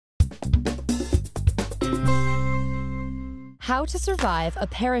How to survive a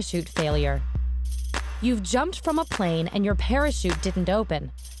parachute failure. You've jumped from a plane and your parachute didn't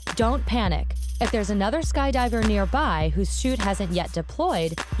open. Don't panic. If there's another skydiver nearby whose chute hasn't yet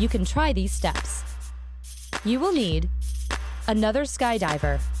deployed, you can try these steps. You will need another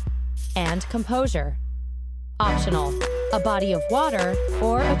skydiver and composure. Optional, a body of water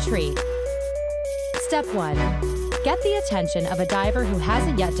or a tree. Step 1. Get the attention of a diver who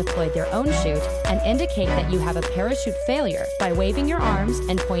hasn't yet deployed their own chute and indicate that you have a parachute failure by waving your arms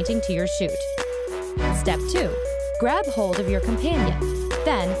and pointing to your chute. Step 2. Grab hold of your companion.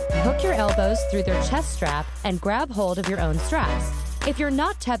 Then, hook your elbows through their chest strap and grab hold of your own straps. If you're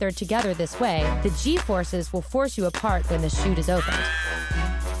not tethered together this way, the G-forces will force you apart when the chute is opened.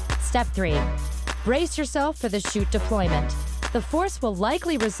 Step 3. Brace yourself for the chute deployment. The force will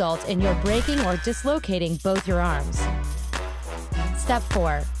likely result in your breaking or dislocating both your arms. Step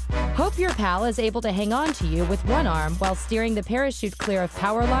 4. Hope your pal is able to hang on to you with one arm while steering the parachute clear of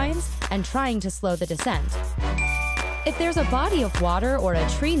power lines and trying to slow the descent. If there's a body of water or a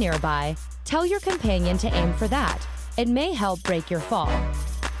tree nearby, tell your companion to aim for that. It may help break your fall.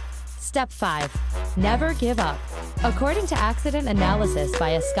 Step 5. Never give up. According to accident analysis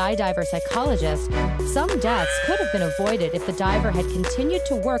by a skydiver psychologist, some deaths could have been avoided if the diver had continued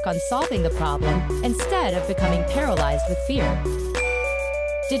to work on solving the problem instead of becoming paralyzed with fear.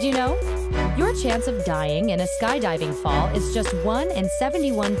 Did you know? Your chance of dying in a skydiving fall is just 1 in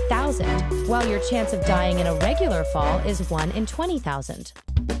 71,000, while your chance of dying in a regular fall is 1 in 20,000.